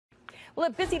Well, a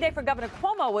busy day for Governor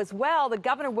Cuomo as well. The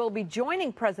governor will be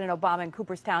joining President Obama in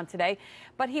Cooperstown today,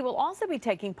 but he will also be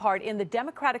taking part in the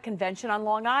Democratic convention on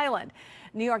Long Island.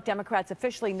 New York Democrats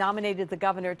officially nominated the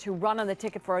governor to run on the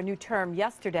ticket for a new term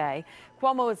yesterday.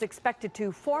 Cuomo is expected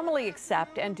to formally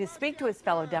accept and to speak to his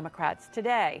fellow Democrats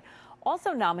today.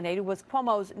 Also nominated was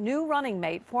Cuomo's new running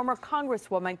mate, former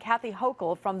Congresswoman Kathy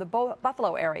Hochul from the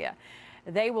Buffalo area.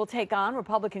 They will take on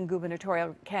Republican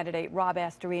gubernatorial candidate Rob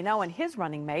Astorino and his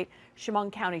running mate,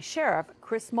 Chemung County Sheriff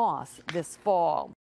Chris Moss, this fall.